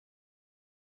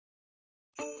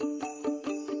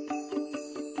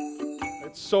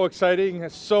It's so exciting.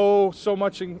 It's so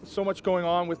much going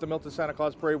on with the Milton Santa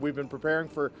Claus Parade. We've been preparing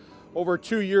for over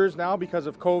 2 years now because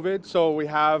of COVID. So we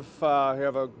have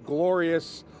a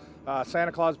glorious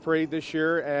Santa Claus Parade this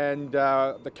year, and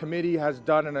the committee has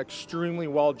done an extremely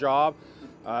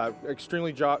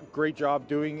great job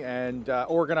doing and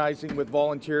organizing with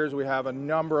volunteers. We have a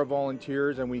number of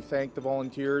volunteers, and we thank the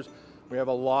volunteers. We have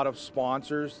a lot of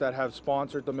sponsors that have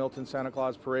sponsored the Milton Santa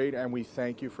Claus Parade, and we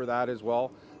thank you for that as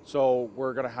well. So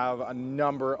we're going to have a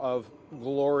number of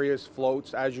glorious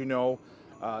floats. As you know,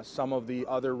 some of the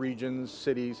other regions,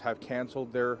 cities have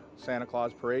canceled their Santa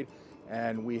Claus Parade,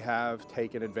 and we have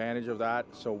taken advantage of that.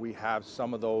 So we have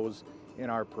some of those in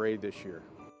our parade this year.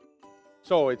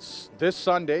 So it's this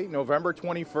Sunday, November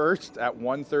 21st at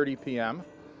 1:30 p.m.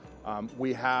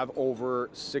 We have over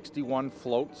 61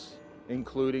 floats,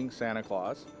 including Santa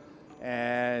Claus.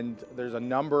 And there's a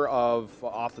number of,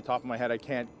 off the top of my head, I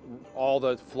can't all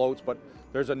the floats, but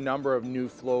there's a number of new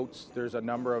floats. There's a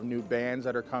number of new bands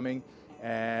that are coming,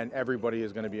 and everybody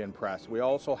is going to be impressed. We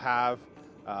also have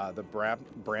the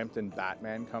Brampton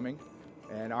Batman coming.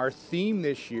 And our theme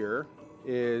this year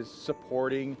is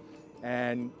supporting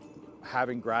and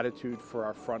having gratitude for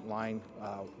our frontline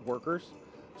workers.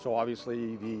 So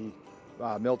obviously the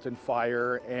Milton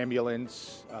Fire,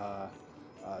 ambulance,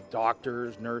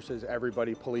 doctors, nurses,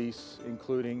 everybody, police,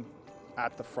 including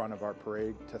at the front of our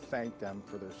parade, to thank them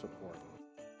for their support.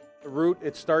 The route,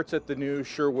 it starts at the new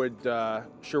Sherwood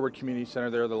Community Center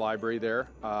there, the library there,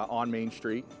 on Main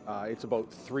Street. It's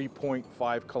about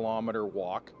 3.5 kilometer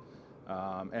walk.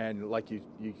 And like you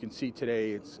can see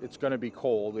today, it's going to be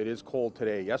cold. It is cold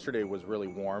today. Yesterday was really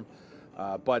warm.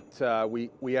 But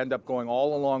we end up going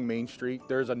all along Main Street.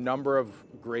 There's a number of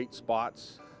great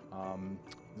spots.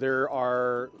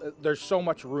 There's so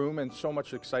much room and so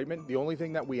much excitement. The only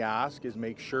thing that we ask is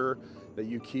make sure that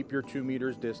you keep your 2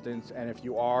 meters distance, and if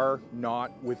you are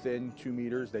not within 2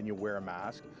 meters, then you wear a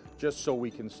mask, just so we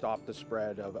can stop the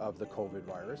spread of the COVID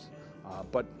virus.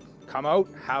 But come out,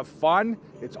 have fun.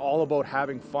 It's all about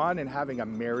having fun and having a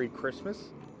Merry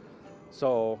Christmas.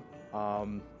 So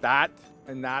that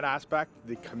aspect,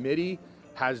 the committee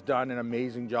has done an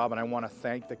amazing job, and I want to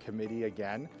thank the committee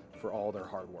again for all their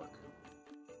hard work.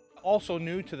 Also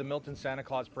new to the Milton Santa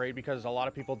Claus Parade, because a lot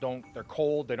of people they're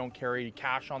cold, they don't carry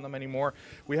cash on them anymore.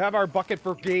 We have our bucket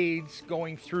brigades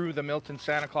going through the Milton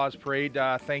Santa Claus Parade.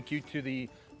 Thank you to the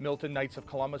Milton Knights of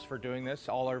Columbus for doing this,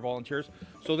 all our volunteers.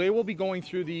 So they will be going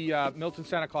through the Milton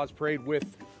Santa Claus Parade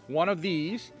with one of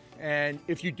these. And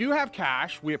if you do have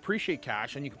cash, we appreciate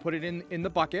cash, and you can put it in the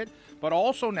bucket. But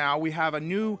also now we have a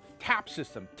new tap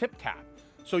system, tip tap.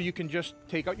 So you can just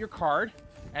take out your card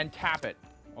and tap it.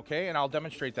 Okay, and I'll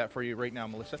demonstrate that for you right now,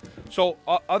 Melissa. So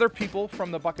other people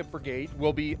from the Bucket Brigade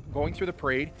will be going through the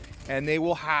parade, and they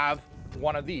will have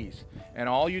one of these. And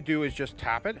all you do is just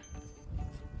tap it,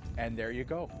 and there you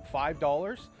go,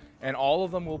 $5. And all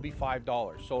of them will be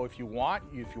 $5. So if you want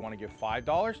to give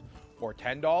 $5 or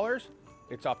 $10,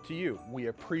 it's up to you. We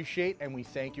appreciate and we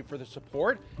thank you for the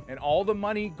support. And all the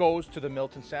money goes to the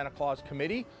Milton Santa Claus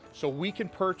Committee, so we can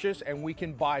purchase and we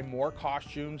can buy more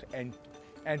costumes and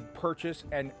purchase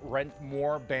and rent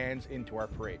more bands into our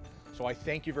parade. So I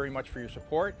thank you very much for your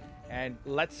support, and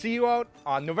let's see you out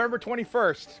on November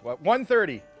 21st at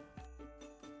 1:30.